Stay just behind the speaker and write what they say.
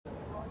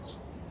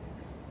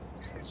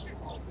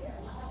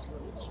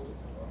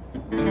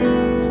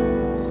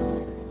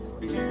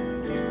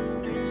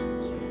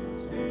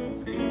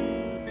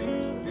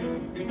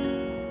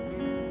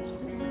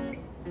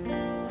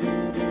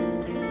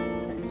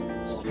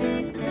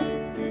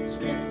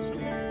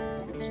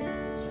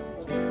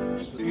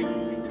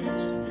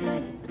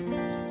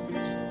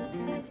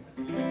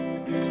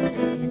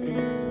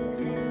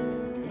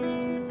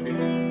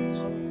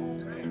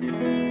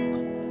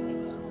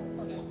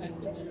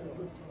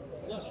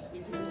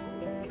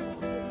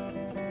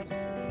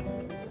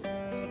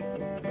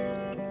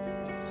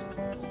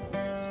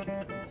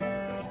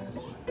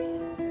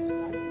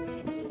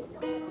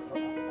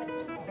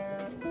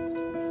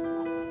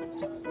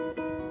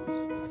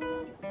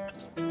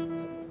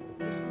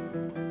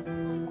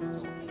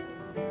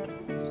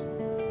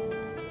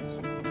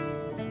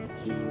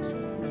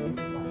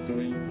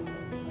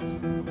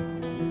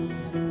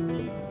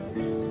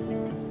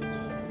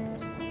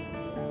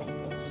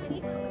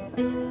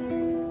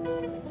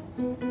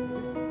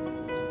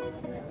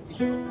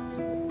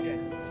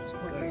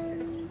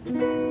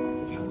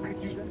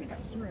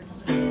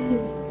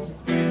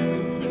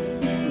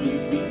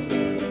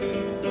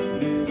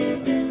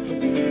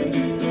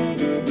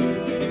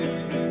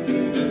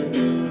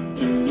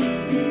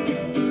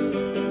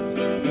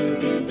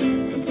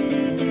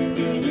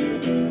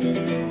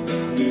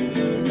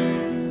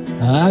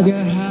I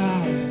got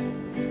high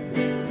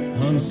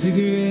on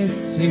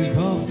cigarettes and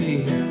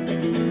coffee.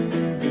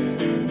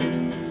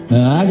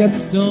 I got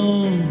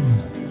stoned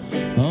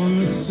on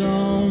the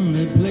song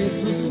that plays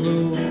so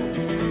slow.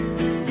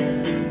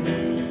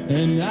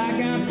 And I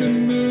got the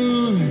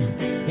moon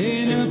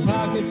in a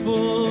pocket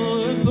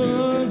full of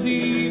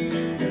posies.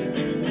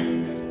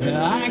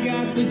 I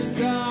got the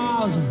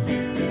stars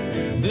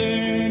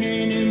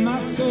burning in my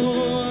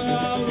soul.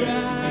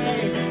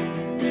 Alright.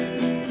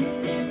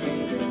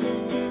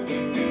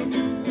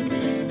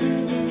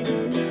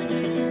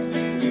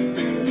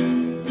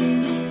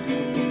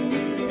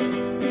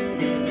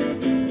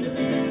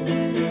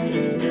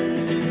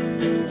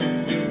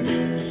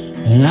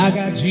 And I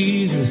got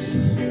Jesus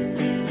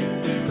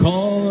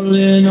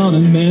calling on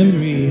a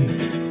memory.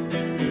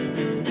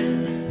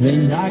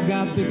 And I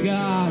got the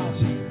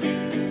gods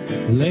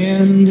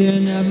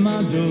landing at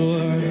my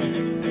door.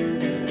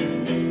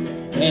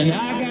 And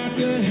I got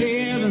the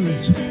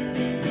heavens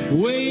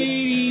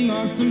waiting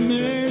on some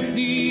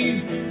mercy.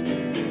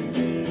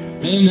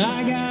 And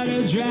I got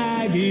a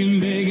dragon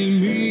begging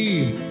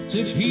me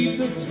to keep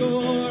the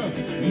score.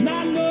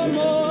 Not no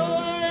more.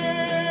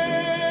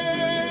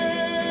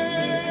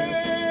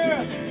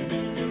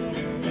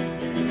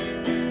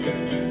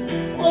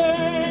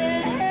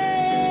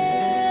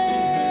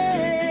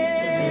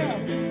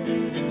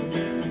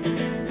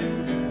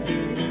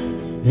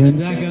 And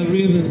I got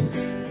rivers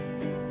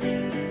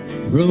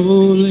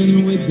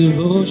rolling with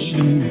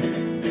devotion.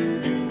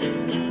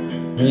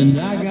 And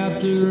I got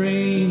the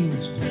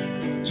rains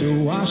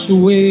to wash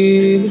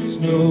away the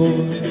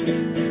snow.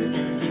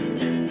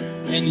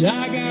 And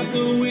I got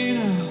the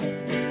winter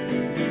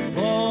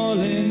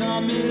falling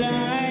on me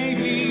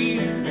lightly.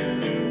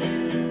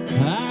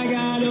 I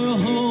got a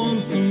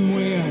home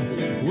somewhere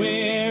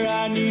where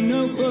I need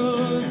no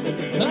clothes.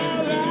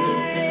 Alright.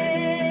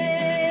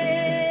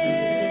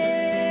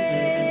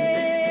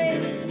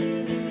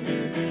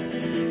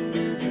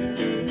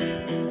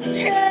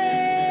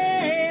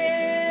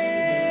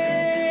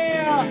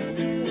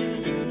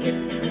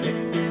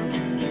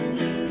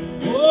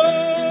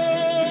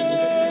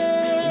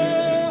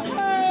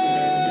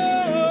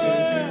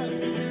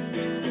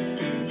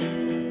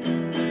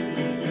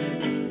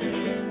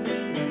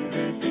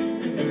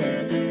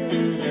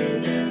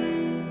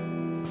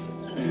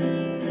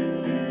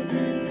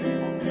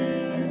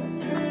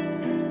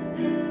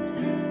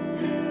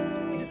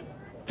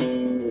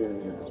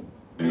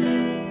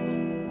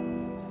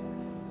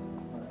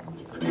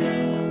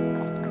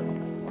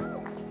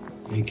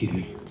 Thank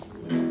you.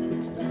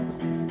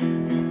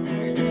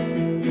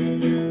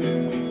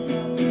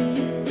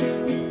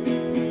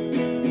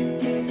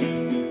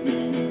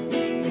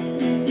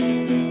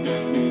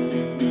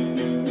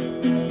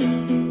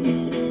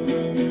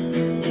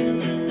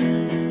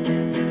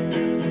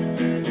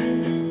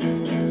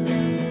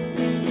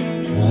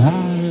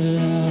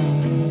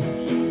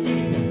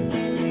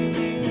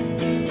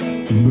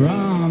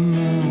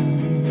 Brahma,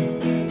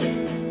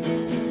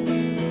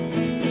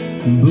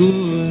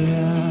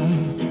 Buddha,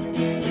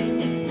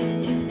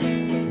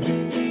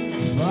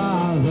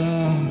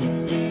 Father,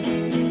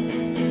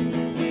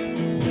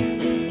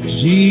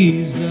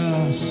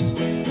 Jesus,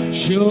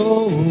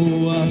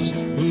 show us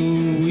who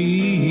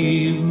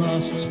we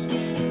must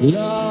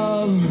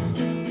love.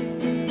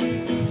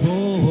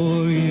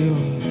 For you,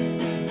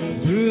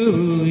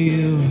 through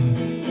you,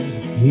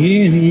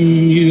 in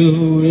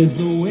you is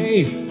the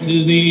way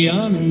to the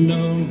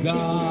unknown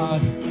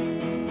God,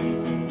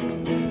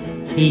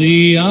 to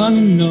the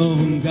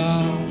unknown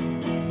God.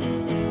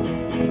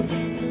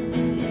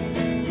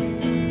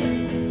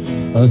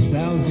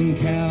 1,000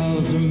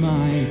 cows are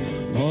mine,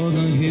 all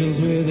the hills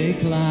where they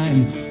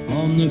climb,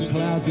 On the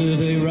clouds that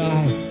they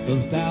ride,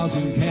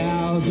 1,000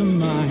 cows of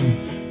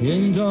mine.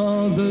 And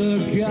all the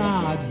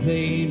gods,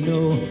 they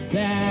know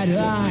that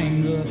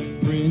I'm the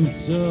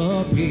Prince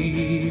of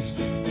Peace.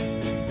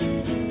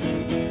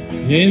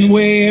 And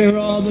where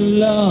all the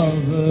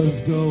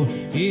lovers go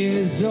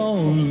is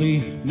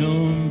only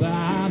known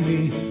by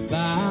me,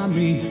 by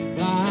me,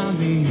 by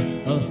me.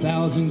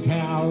 1,000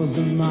 cows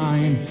of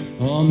mine,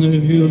 on the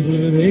hills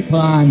that they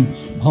climb,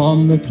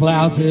 on the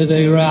clouds that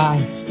they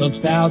ride,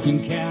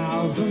 1,000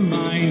 cows of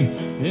mine.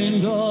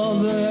 And all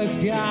the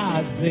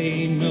gods,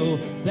 they know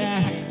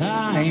that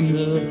I'm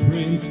the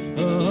Prince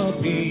of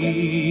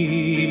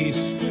Peace.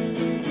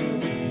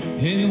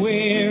 And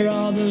where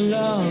all the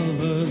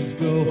lovers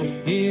go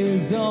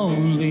is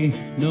only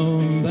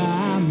known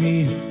by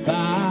me,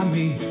 by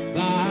me,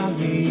 by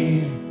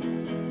me.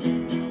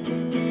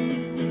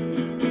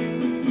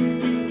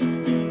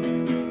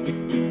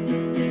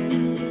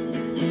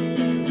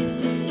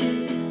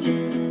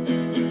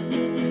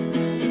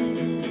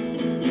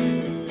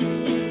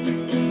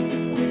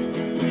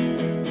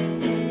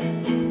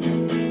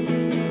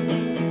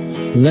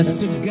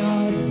 Lesser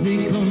gods,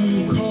 they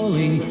come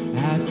calling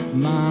at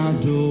my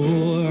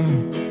door.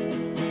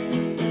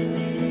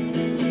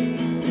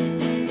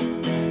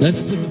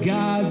 Lesser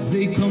gods,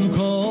 they come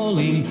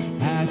calling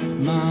at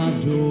my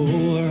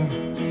door.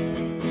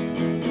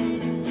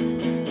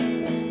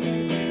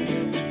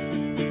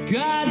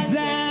 Gods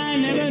I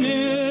never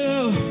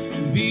knew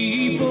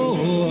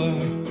before.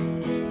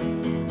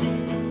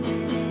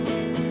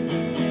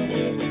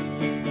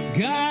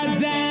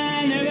 Gods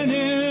I never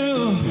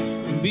knew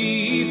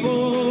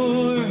before.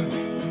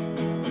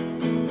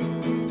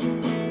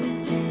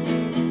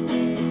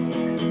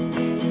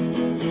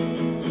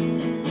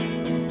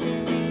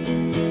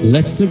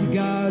 Lesser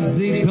gods,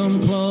 they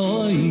come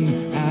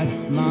clawing at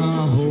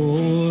my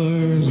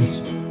horse.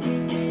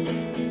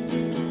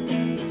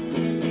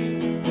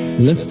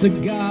 Lesser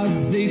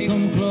gods, they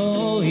come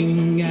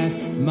clawing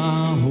at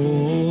my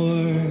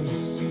horse.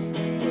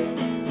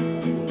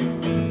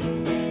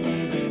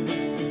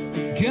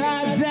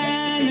 Gods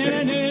I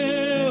never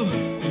knew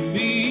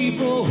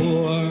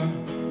before.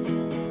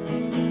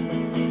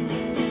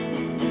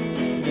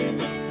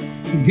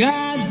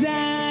 Gods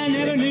I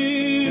never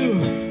knew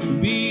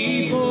before.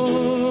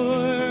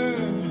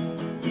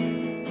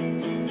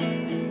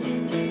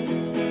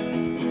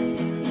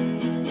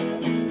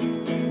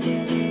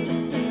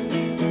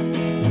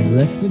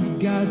 Lesser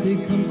gods, they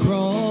come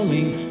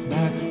crawling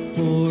back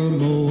for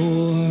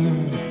more.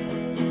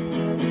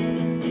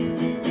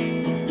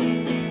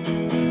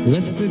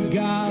 Lesser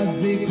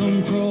gods, they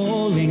come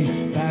crawling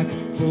back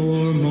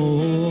for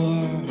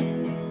more.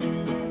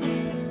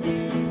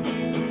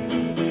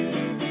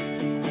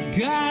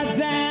 Gods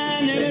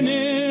I never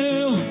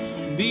knew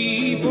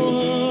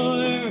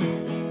before.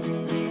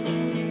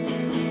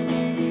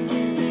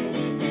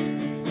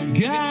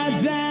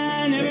 Gods I